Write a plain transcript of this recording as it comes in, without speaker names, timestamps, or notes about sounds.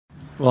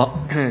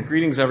Well,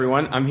 greetings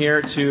everyone. I'm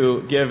here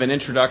to give an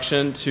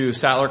introduction to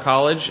Sattler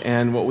College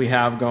and what we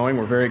have going.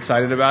 We're very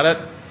excited about it.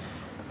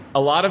 A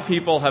lot of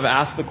people have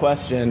asked the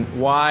question,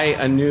 why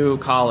a new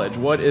college?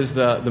 What is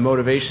the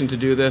motivation to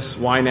do this?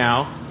 Why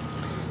now?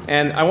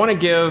 And I want to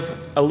give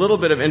a little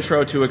bit of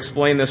intro to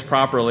explain this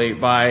properly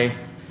by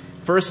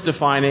first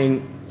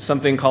defining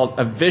something called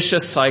a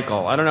vicious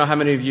cycle. I don't know how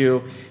many of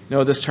you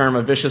know this term,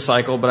 a vicious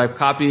cycle, but I've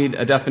copied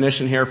a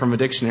definition here from a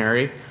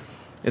dictionary.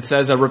 It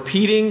says a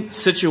repeating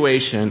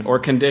situation or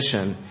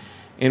condition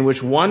in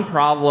which one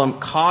problem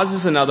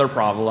causes another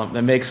problem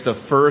that makes the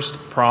first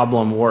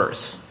problem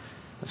worse.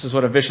 This is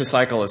what a vicious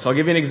cycle is. So I'll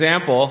give you an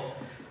example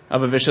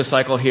of a vicious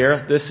cycle here.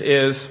 This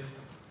is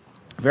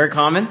very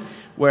common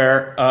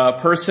where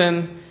a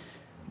person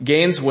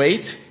gains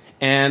weight,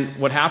 and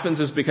what happens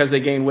is because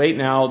they gain weight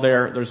now,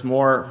 there's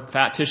more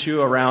fat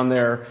tissue around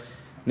their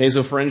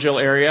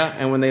nasopharyngeal area,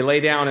 and when they lay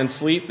down and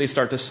sleep, they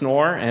start to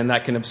snore, and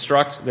that can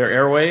obstruct their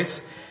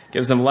airways.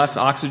 Gives them less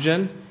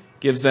oxygen,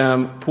 gives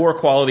them poor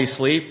quality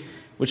sleep,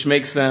 which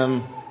makes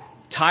them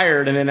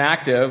tired and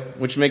inactive,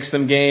 which makes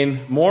them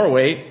gain more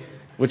weight,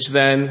 which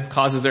then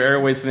causes their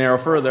airways to narrow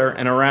further,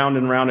 and around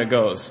it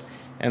goes.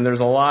 And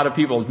there's a lot of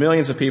people,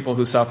 millions of people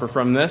who suffer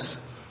from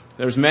this.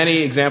 There's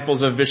many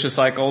examples of vicious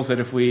cycles that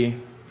if we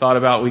thought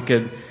about, we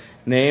could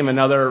name.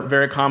 Another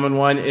very common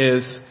one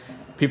is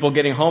people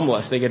getting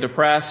homeless. They get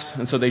depressed,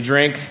 and so they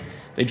drink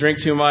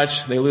too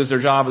much, they lose their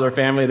job or their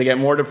family, they get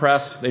more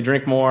depressed, they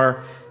drink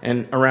more,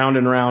 and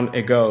around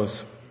it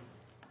goes.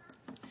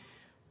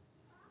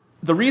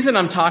 The reason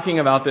I'm talking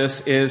about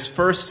this is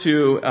first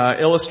to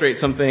illustrate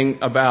something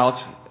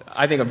about,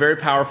 I think, a very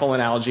powerful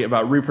analogy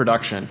about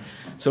reproduction.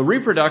 So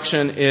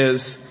reproduction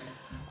is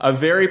a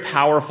very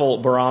powerful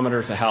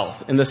barometer to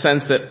health in the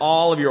sense that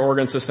all of your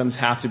organ systems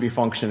have to be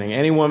functioning.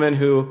 Any woman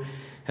who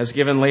has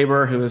given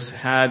labor, who has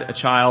had a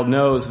child,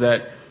 knows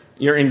that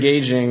you're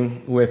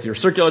engaging with your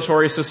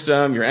circulatory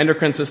system, your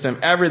endocrine system,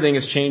 everything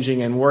is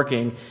changing and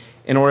working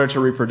in order to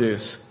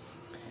reproduce.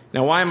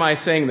 Now, why am I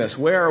saying this?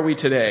 Where are we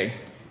today?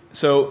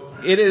 So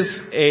it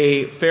is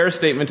a fair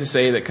statement to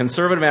say that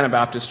conservative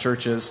Anabaptist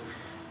churches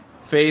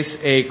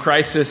face a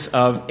crisis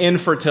of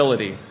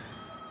infertility.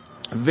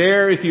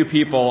 Very few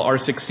people are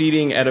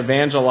succeeding at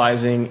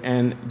evangelizing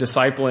and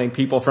discipling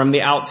people from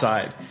the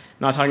outside. I'm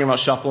not talking about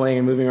shuffling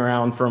and moving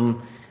around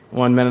from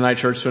one Mennonite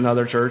church to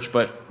another church,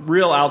 but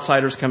real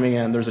outsiders coming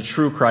in. There's a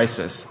true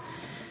crisis.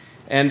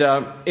 And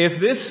if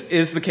this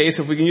is the case,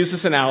 if we can use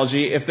this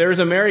analogy, if there's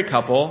a married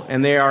couple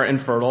and they are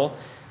infertile,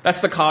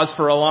 that's the cause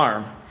for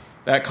alarm.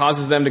 That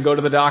causes them to go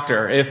to the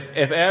doctor. If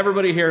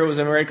everybody here was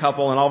a married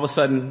couple and all of a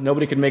sudden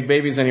nobody could make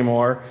babies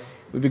anymore,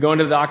 we'd be going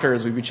to the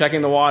doctors, we'd be checking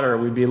the water,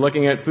 we'd be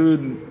looking at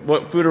food,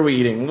 what food are we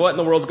eating, what in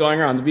the world's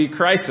going on? There'd be a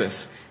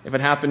crisis if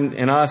it happened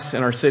in us,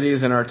 in our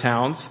cities, in our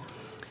towns.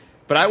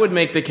 But I would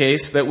make the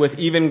case that with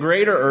even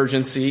greater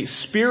urgency,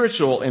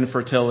 spiritual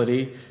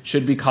infertility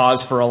should be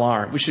cause for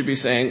alarm. We should be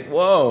saying,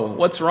 whoa,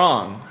 what's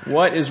wrong?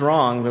 What is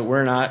wrong that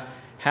we're not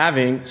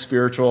having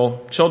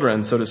spiritual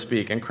children, so to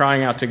speak, and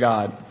crying out to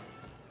God?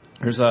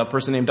 There's a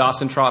person named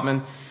Dawson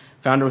Trotman,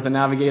 founder with the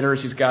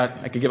Navigators.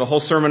 I could give a whole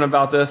sermon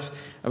about this,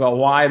 about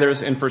why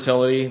there's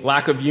infertility,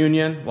 lack of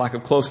union, lack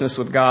of closeness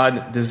with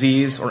God,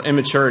 disease, or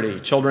immaturity.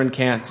 Children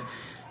can't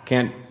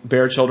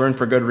bear children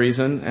for good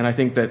reason. And I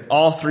think that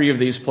all three of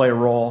these play a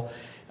role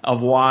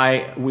of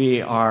why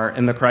we are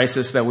in the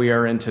crisis that we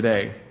are in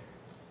today.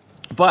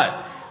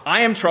 But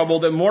I am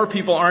troubled that more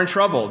people aren't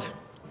troubled.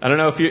 I don't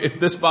know if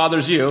this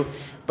bothers you,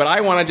 but I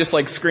want to just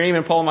scream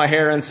and pull my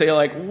hair and say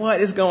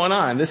what is going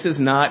on? This is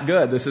not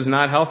good. This is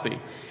not healthy.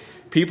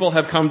 People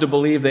have come to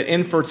believe that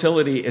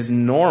infertility is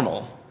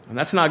normal, and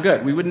that's not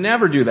good. We would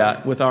never do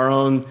that with our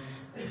own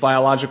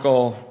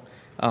biological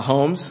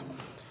homes.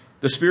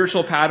 The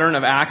spiritual pattern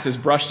of Acts is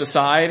brushed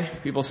aside.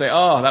 People say,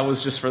 oh, that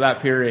was just for that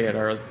period,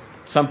 or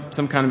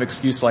some kind of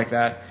excuse like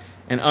that.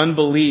 And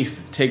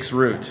unbelief takes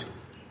root.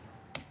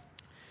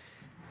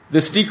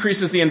 This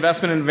decreases the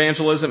investment in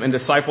evangelism and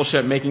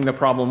discipleship, making the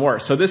problem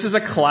worse. So this is a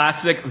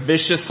classic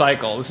vicious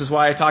cycle. This is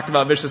why I talked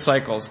about vicious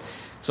cycles.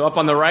 So up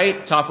on the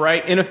right, top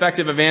right,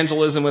 ineffective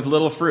evangelism with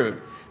little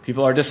fruit.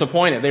 People are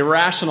disappointed. They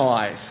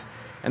rationalize.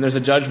 And there's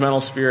a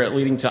judgmental spirit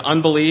leading to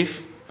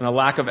unbelief and a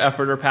lack of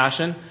effort or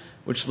passion,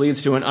 which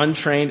leads to an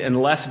untrained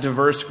and less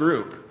diverse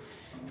group.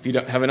 If you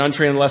don't have an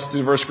untrained and less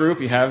diverse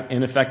group, you have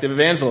ineffective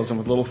evangelism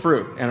with little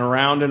fruit. And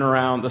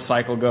around the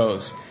cycle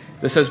goes.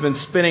 This has been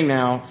spinning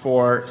now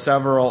for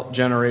several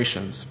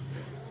generations.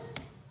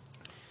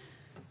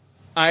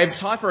 I've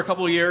taught for a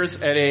couple of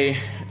years at a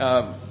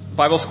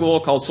Bible school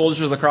called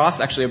Soldiers of the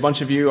Cross. Actually, a bunch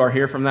of you are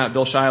here from that.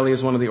 Bill Shiley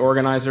is one of the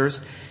organizers.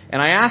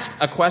 And I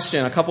asked a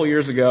question a couple of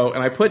years ago,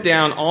 and I put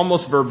down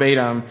almost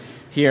verbatim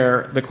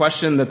here the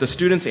question that the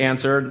students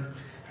answered.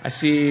 I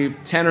see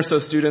 10 or so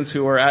students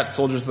who are at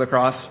Soldiers of the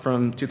Cross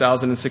from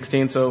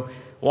 2016. So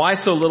why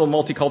so little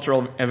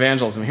multicultural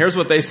evangelism? Here's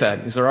what they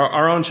said. These are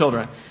our own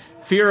children.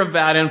 Fear of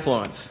bad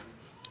influence.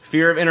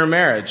 Fear of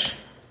intermarriage.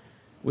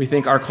 We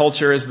think our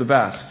culture is the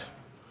best.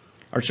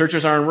 Our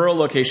churches are in rural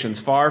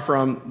locations, far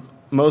from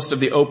most of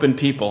the open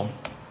people.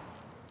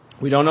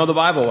 We don't know the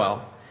Bible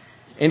well,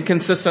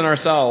 inconsistent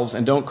ourselves,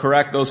 and don't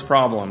correct those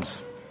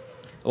problems.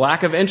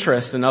 Lack of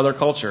interest in other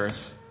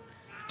cultures.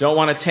 Don't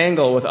want to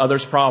tangle with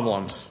others'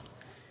 problems.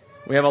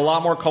 We have a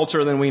lot more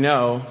culture than we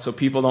know, so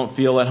people don't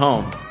feel at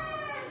home.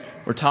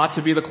 We're taught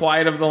to be the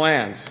quiet of the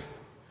land.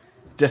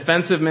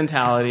 Defensive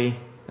mentality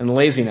and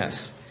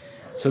laziness.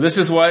 So this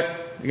is what,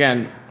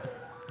 again,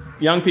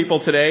 young people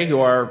today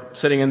who are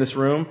sitting in this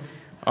room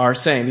are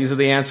saying. These are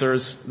the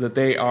answers that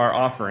they are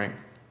offering.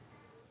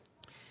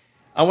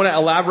 I want to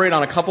elaborate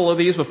on a couple of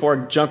these before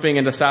jumping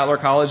into Sattler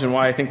College and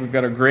why I think we've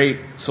got a great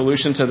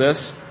solution to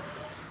this.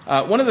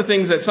 One of the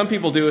things that some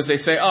people do is they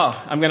say,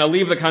 I'm going to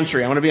leave the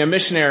country. I want to be a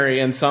missionary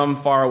in some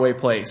faraway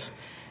place.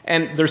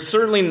 And there's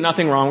certainly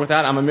nothing wrong with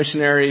that. I'm a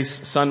missionary's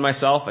son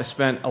myself. I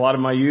spent a lot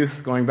of my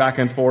youth going back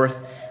and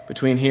forth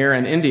between here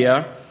and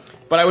India.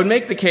 But I would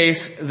make the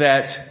case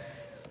that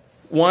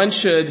one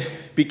should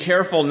be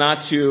careful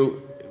not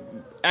to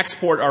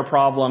export our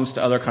problems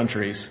to other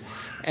countries,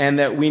 and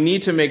that we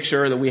need to make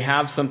sure that we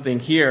have something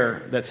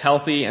here that's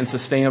healthy and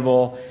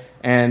sustainable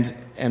and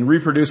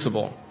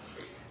reproducible.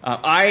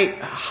 I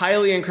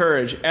highly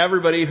encourage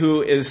everybody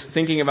who is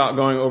thinking about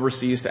going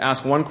overseas to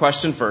ask one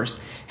question first.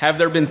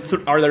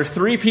 Are there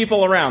 3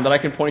 people around that I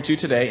can point to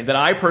today that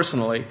I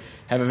personally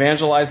have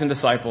evangelized and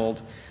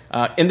discipled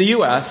in the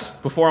U.S.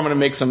 before I'm going to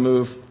make some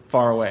move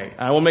far away?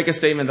 I will make a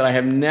statement that I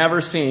have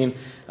never seen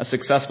a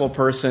successful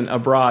person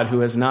abroad who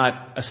has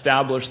not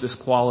established this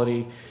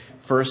quality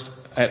first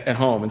at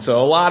home. And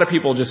so a lot of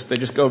people they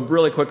just go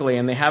really quickly,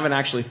 and they haven't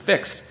actually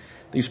fixed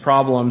these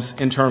problems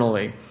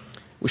internally.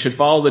 We should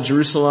follow the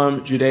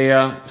Jerusalem,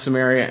 Judea,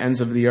 Samaria,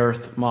 ends of the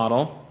earth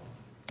model.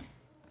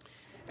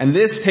 And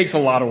this takes a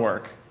lot of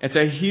work. It's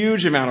a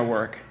huge amount of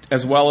work,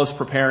 as well as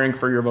preparing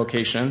for your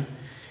vocation,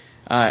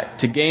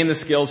 to gain the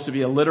skills to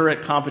be a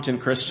literate,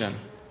 competent Christian.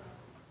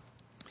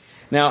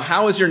 Now,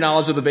 how is your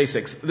knowledge of the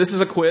basics? This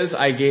is a quiz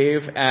I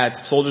gave at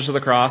Soldiers of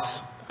the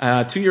Cross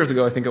 2 years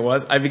ago, I think it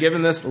was. I've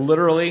given this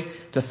literally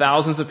to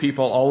thousands of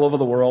people all over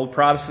the world,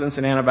 Protestants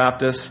and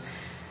Anabaptists,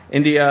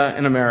 India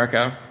and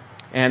America.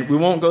 And we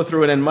won't go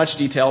through it in much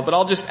detail, but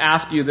I'll just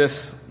ask you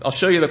this. I'll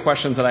show you the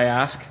questions that I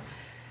ask.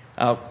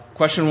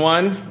 Question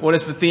 1, what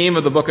is the theme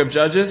of the book of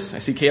Judges? I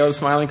see Caleb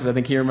smiling because I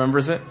think he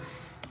remembers it.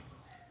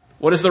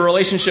 What is the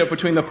relationship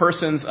between the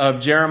persons of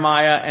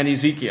Jeremiah and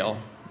Ezekiel?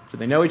 Do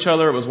they know each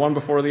other? It was one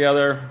before the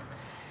other.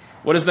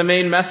 What is the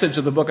main message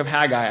of the book of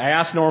Haggai? I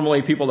ask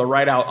normally people to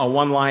write out a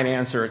one-line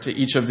answer to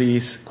each of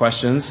these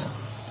questions.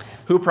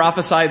 Who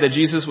prophesied that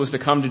Jesus was to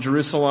come to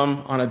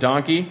Jerusalem on a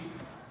donkey?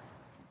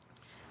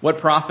 What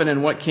prophet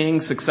and what king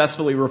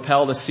successfully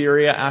repelled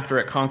Assyria after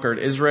it conquered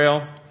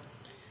Israel?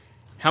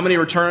 How many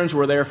returns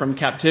were there from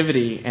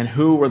captivity, and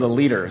who were the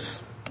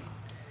leaders?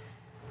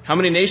 How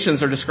many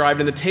nations are described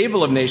in the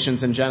table of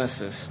nations in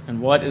Genesis,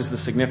 and what is the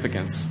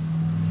significance?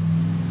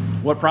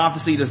 What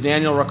prophecy does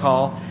Daniel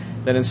recall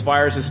that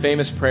inspires his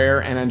famous prayer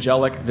and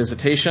angelic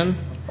visitation?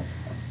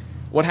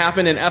 What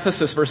happened in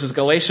Ephesus versus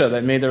Galatia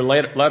that made their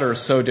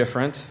letters so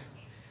different?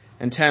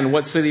 And 10,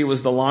 what city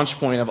was the launch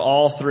point of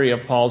all 3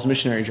 of Paul's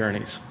missionary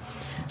journeys?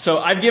 So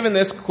I've given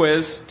this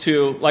quiz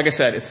to, like I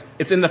said,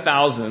 it's in the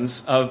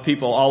thousands of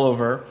people all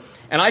over.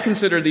 And I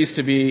consider these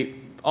to be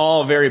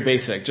all very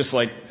basic, just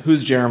like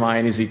who's Jeremiah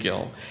and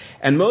Ezekiel.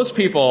 And most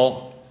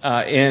people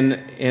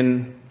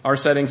in our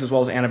settings as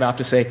well as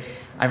Anabaptists say,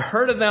 I've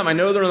heard of them, I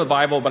know they're in the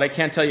Bible, but I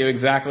can't tell you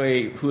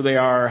exactly who they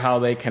are or how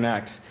they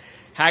connect.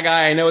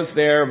 Haggai, I know it's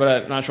there, but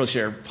I'm not really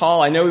sure.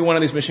 Paul, I know we went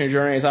on these missionary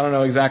journeys. I don't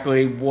know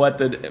exactly what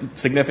the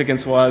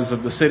significance was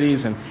of the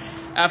cities. And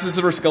Ephesus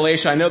versus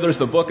Galatia, I know there's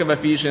the book of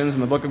Ephesians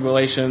and the book of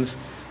Galatians.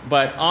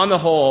 But on the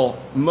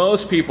whole,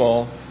 most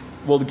people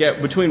will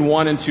get between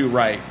 1 and 2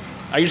 right.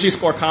 I usually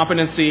score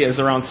competency as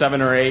around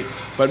 7 or 8.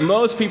 But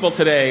most people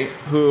today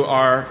who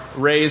are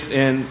raised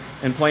in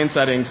plain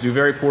settings do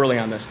very poorly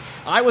on this.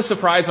 I was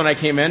surprised when I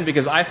came in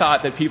because I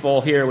thought that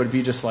people here would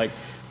be just like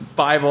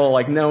Bible,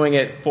 like knowing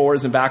it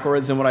forwards and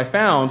backwards. And what I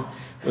found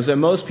was that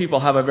most people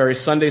have a very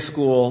Sunday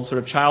school, sort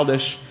of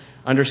childish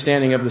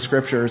understanding of the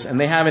scriptures, and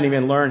they haven't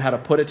even learned how to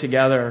put it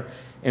together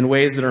in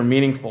ways that are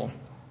meaningful.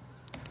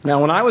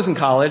 Now, when I was in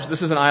college,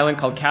 this is an island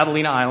called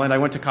Catalina Island. I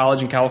went to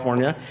college in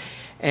California,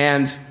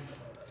 and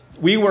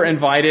we were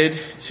invited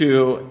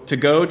to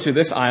go to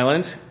this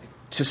island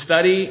to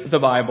study the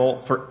Bible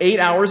for 8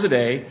 hours a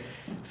day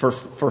for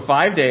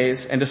 5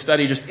 days, and to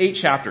study just 8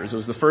 chapters. It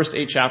was the first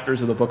 8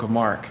 chapters of the book of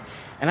Mark.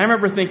 And I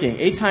remember thinking,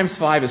 8 times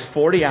 5 is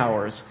 40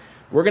 hours.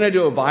 We're going to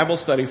do a Bible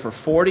study for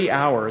 40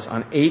 hours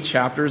on 8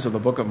 chapters of the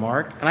book of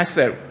Mark. And I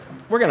said,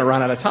 we're going to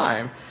run out of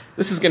time.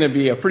 This is going to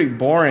be a pretty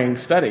boring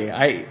study.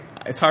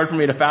 It's hard for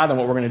me to fathom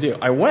what we're going to do.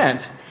 I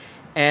went,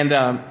 and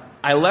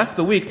I left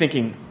the week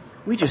thinking,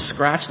 we just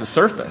scratched the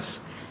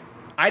surface.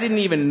 I didn't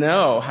even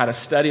know how to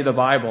study the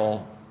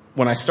Bible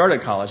when I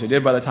started college. I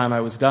did by the time I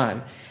was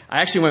done.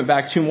 I actually went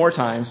back 2 more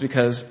times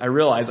because I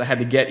realized I had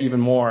to get even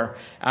more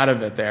out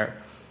of it there.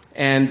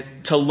 And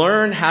to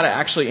learn how to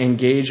actually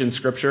engage in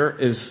Scripture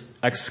is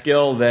a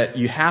skill that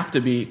you have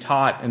to be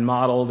taught and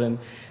modeled and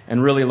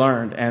really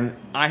learned. And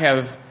I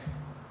have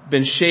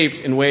been shaped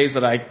in ways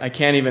that I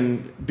can't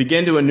even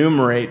begin to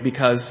enumerate,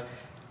 because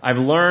I've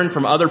learned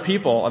from other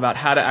people about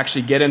how to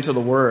actually get into the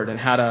Word and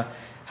how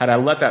to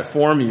let that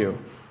form you.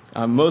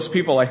 Most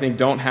people, I think,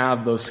 don't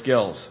have those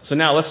skills. So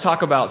now let's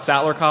talk about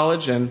Sattler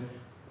College and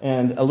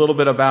a little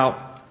bit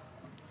about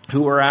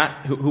who we're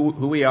at,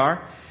 who we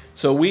are.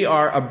 So we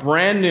are a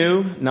brand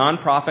new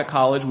nonprofit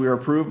college. We were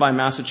approved by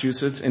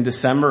Massachusetts in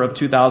December of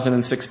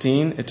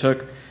 2016. It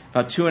took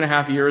about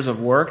 2.5 years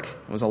of work.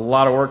 It was a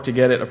lot of work to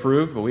get it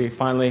approved, but we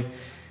finally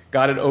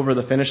got it over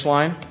the finish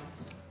line.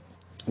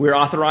 We're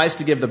authorized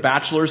to give the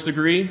bachelor's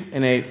degree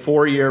in a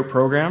 4-year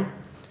program.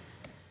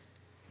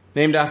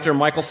 Named after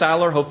Michael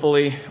Sattler.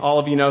 Hopefully all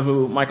of you know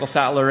who Michael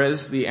Sattler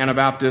is, the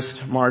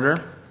Anabaptist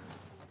martyr.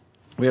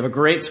 We have a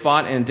great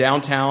spot in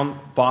downtown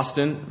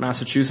Boston,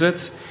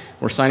 Massachusetts.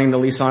 We're signing the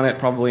lease on it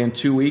probably in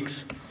 2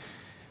 weeks.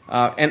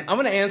 And I'm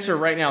going to answer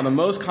right now the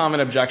most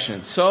common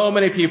objection. So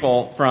many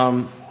people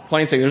from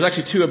Plain State, there's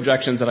actually 2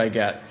 objections that I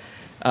get.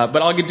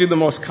 But I'll do the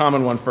most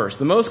common one first.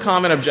 The most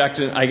common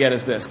objection I get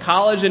is this: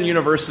 college and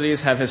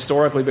universities have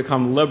historically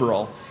become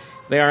liberal.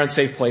 They aren't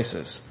safe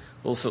places.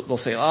 They'll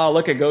say, oh,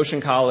 look at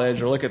Goshen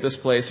College, or look at this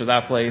place or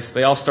that place.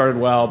 They all started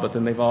well, but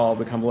then they've all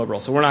become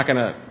liberal. So we're not going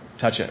to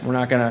touch it. We're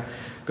not going to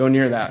go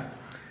near that.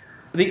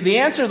 The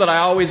answer that I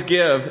always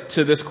give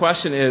to this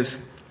question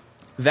is,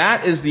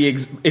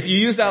 if you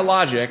use that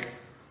logic,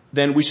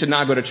 then we should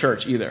not go to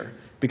church either.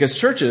 Because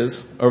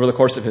churches, over the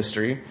course of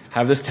history,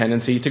 have this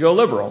tendency to go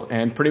liberal.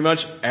 And pretty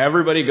much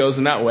everybody goes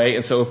in that way.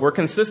 And so if we're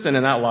consistent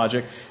in that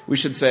logic, we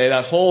should say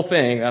that whole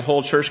thing, that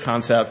whole church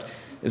concept,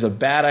 is a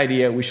bad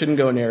idea. We shouldn't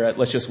go near it.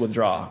 Let's just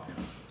withdraw.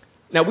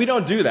 Now, we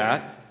don't do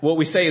that. What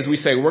we say is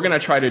we're going to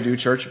try to do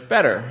church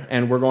better,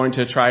 and we're going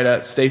to try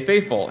to stay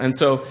faithful. And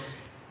so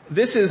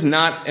this is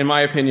not, in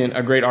my opinion,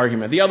 a great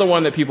argument. The other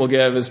one that people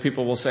give is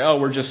people will say, oh,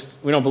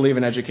 we don't believe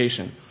in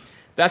education.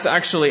 That's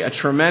actually a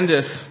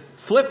tremendous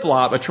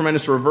flip-flop, a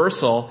tremendous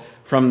reversal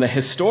from the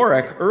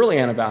historic early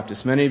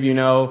Anabaptists. Many of you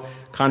know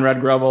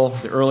Conrad Grebel,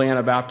 the early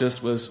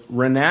Anabaptist, was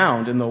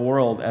renowned in the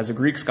world as a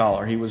Greek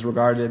scholar. He was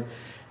regarded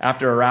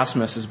after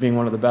Erasmus as being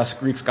one of the best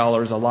Greek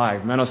scholars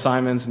alive. Menno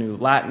Simons knew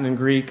Latin and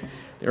Greek.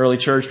 The early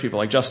church, people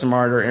like Justin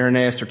Martyr,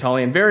 Irenaeus,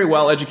 Tertullian, very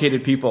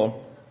well-educated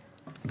people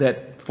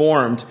that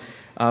formed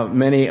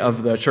many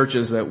of the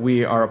churches that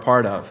we are a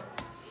part of.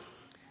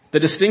 The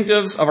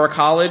distinctives of our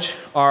college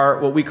are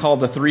what we call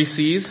the 3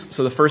 C's.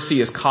 So the first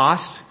C is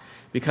cost.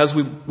 Because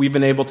we've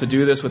been able to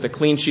do this with a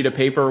clean sheet of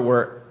paper,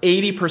 we're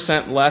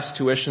 80% less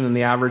tuition than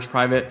the average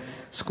private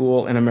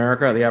school in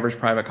America, the average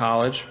private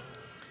college.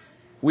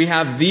 We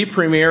have the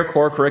premier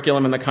core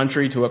curriculum in the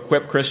country to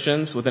equip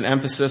Christians, with an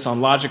emphasis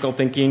on logical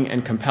thinking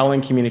and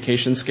compelling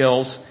communication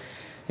skills.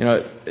 You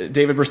know,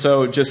 David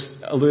Brousseau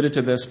just alluded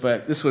to this,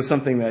 but this was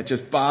something that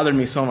just bothered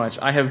me so much.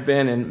 I have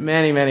been in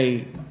many,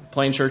 many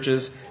Plain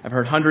churches. I've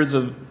heard hundreds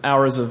of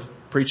hours of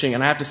preaching,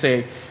 and I have to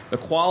say the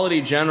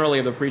quality generally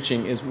of the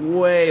preaching is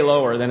way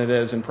lower than it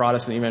is in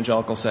Protestant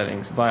evangelical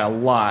settings by a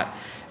lot.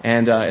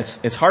 And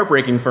it's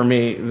heartbreaking for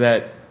me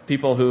that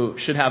people who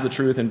should have the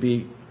truth and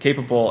be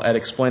capable at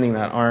explaining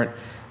that aren't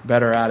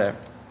better at it.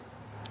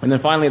 And then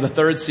finally, the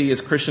third C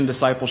is Christian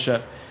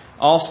discipleship.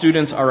 All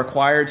students are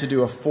required to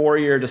do a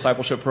 4-year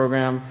discipleship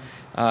program.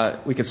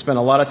 We could spend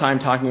a lot of time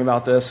talking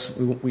about this.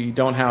 We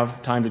don't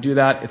have time to do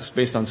that. It's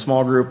based on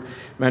small group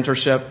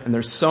mentorship, and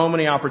there's so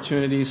many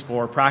opportunities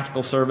for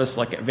practical service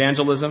like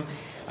evangelism.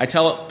 I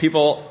tell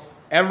people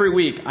every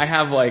week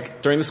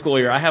during the school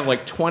year, I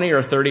have 20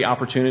 or 30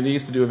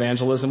 opportunities to do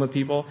evangelism with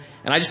people,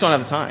 and I just don't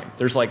have the time.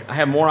 I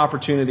have more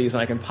opportunities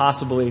than I can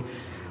possibly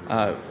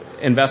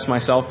invest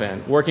myself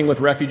in. Working with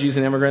refugees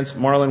and immigrants,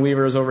 Marlon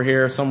Weaver is over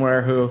here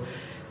somewhere who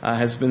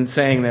has been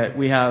saying that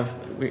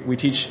we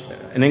teach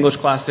an English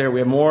class there. We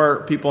have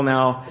more people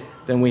now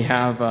than we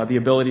have the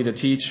ability to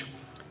teach.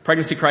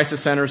 Pregnancy crisis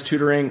centers,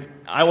 tutoring.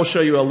 I will show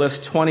you a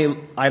list 20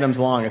 items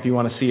long if you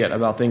want to see it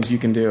about things you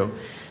can do.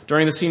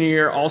 During the senior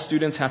year, all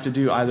students have to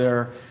do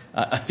either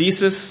a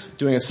thesis,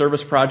 doing a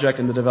service project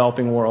in the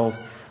developing world,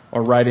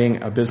 or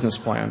writing a business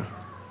plan.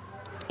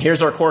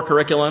 Here's our core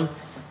curriculum. You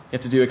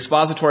have to do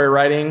expository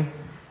writing,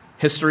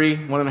 history,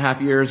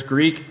 1.5 years,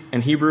 Greek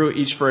and Hebrew,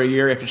 each for a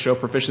year. You have to show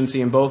proficiency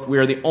in both. We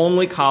are the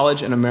only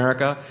college in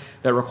America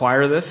that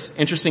require this.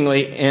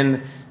 Interestingly,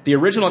 in the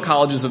original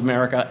colleges of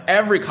America,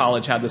 every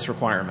college had this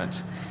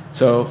requirement.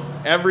 So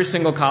every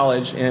single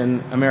college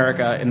in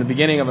America, in the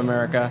beginning of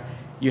America,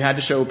 you had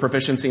to show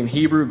proficiency in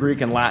Hebrew, Greek,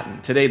 and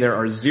Latin. Today there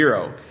are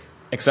 0,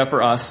 except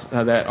for us,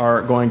 that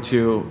are going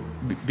to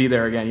be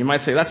there again. You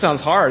might say, that sounds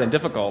hard and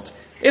difficult.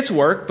 It's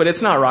work, but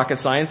it's not rocket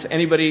science.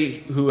 Anybody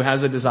who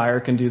has a desire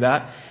can do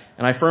that.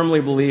 And I firmly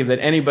believe that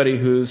anybody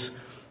who's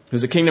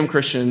a kingdom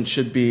Christian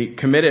should be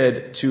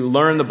committed to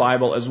learn the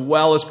Bible as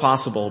well as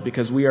possible,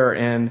 because we are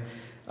in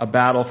a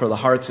battle for the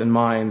hearts and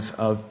minds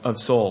of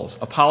souls.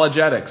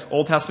 Apologetics,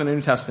 Old Testament and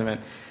New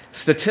Testament,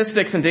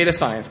 statistics and data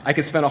science. I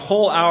could spend a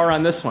whole hour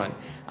on this one.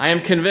 I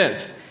am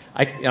convinced.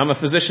 I'm a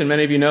physician,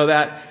 many of you know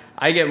that.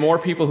 I get more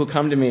people who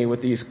come to me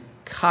with these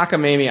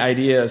cockamamie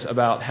ideas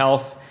about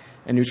health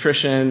and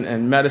nutrition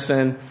and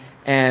medicine,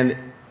 and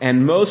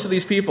And most of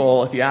these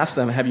people, if you ask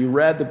them, have you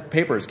read the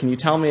papers? Can you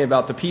tell me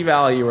about the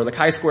p-value or the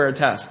chi-square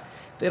test?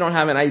 They don't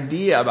have an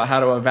idea about how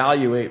to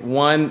evaluate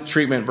one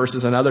treatment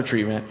versus another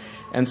treatment.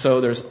 And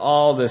so there's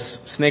all this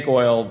snake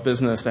oil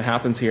business that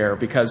happens here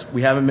because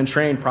we haven't been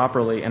trained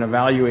properly in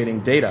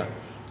evaluating data,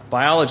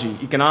 biology,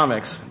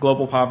 economics,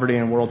 global poverty,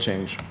 and world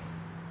change.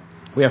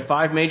 We have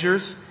 5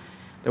 majors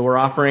that we're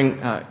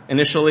offering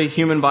initially.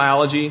 Human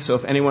biology, so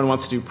if anyone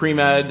wants to do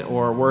pre-med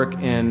or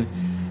work in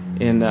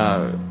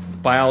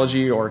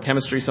biology or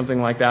chemistry,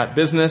 something like that.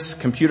 Business,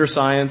 computer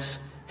science,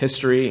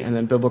 history, and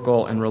then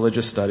biblical and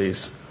religious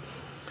studies.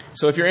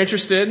 So if you're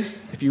interested,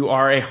 if you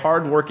are a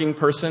hard-working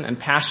person and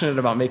passionate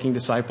about making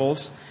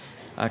disciples,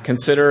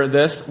 consider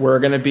this. We're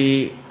going to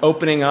be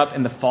opening up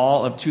in the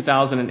fall of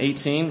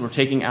 2018. We're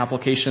taking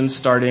applications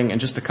starting in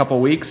just a couple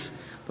weeks.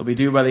 They'll be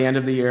due by the end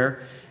of the year.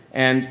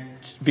 And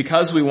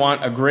because we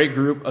want a great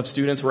group of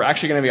students, we're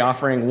actually going to be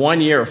offering 1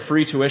 year of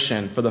free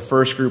tuition for the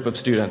first group of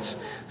students.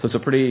 So it's a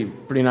pretty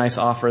nice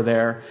offer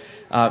there.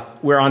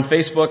 We're on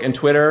Facebook and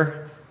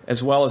Twitter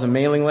as well as a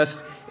mailing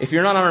list. If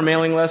you're not on our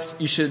mailing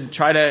list, you should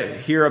try to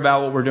hear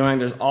about what we're doing.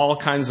 There's all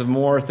kinds of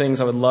more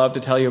things I would love to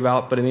tell you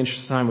about, but in the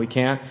interest of time, we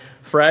can't.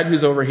 Fred,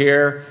 who's over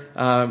here,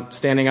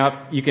 standing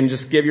up, you can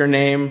just give your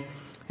name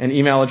and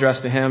email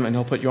address to him, and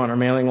he'll put you on our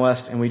mailing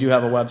list. And we do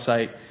have a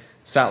website,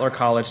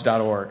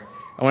 sattlercollege.org.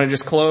 I want to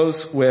just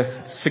close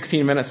with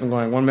 16 minutes. I'm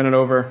going 1 minute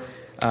over.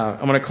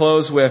 I'm going to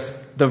close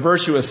with the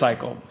virtuous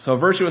cycle. So a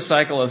virtuous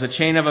cycle is a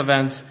chain of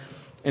events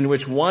in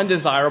which one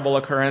desirable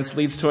occurrence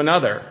leads to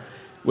another,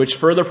 which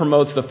further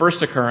promotes the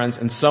first occurrence,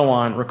 and so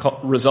on,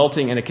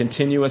 resulting in a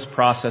continuous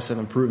process of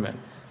improvement.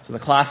 So the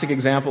classic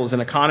example is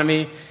an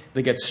economy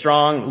that gets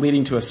strong,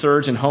 leading to a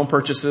surge in home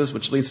purchases,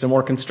 which leads to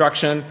more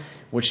construction,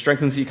 which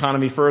strengthens the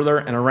economy further,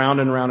 and around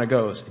it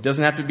goes. It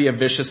doesn't have to be a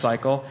vicious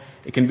cycle.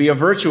 It can be a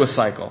virtuous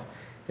cycle.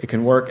 It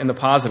can work in the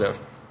positive.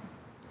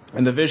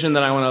 And the vision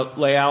that I want to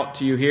lay out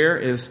to you here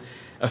is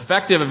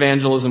effective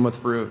evangelism with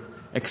fruit,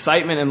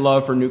 excitement and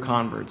love for new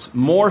converts,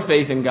 more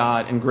faith in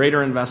God, and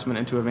greater investment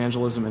into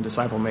evangelism and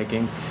disciple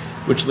making,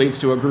 which leads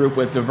to a group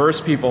with diverse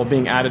people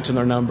being added to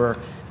their number,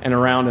 and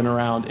around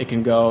it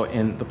can go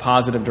in the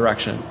positive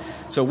direction.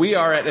 So we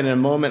are at a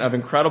moment of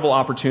incredible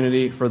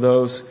opportunity for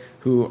those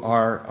who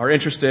are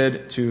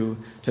interested to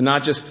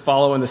not just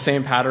follow in the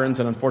same patterns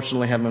that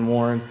unfortunately have been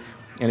worn.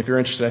 And if you're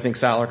interested, I think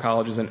Sattler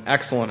College is an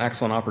excellent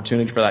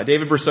opportunity for that.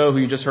 David Brousseau, who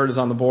you just heard, is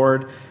on the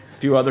board. A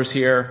few others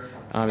here.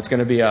 It's going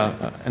to be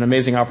an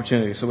amazing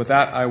opportunity. So with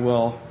that, I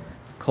will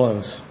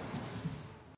close.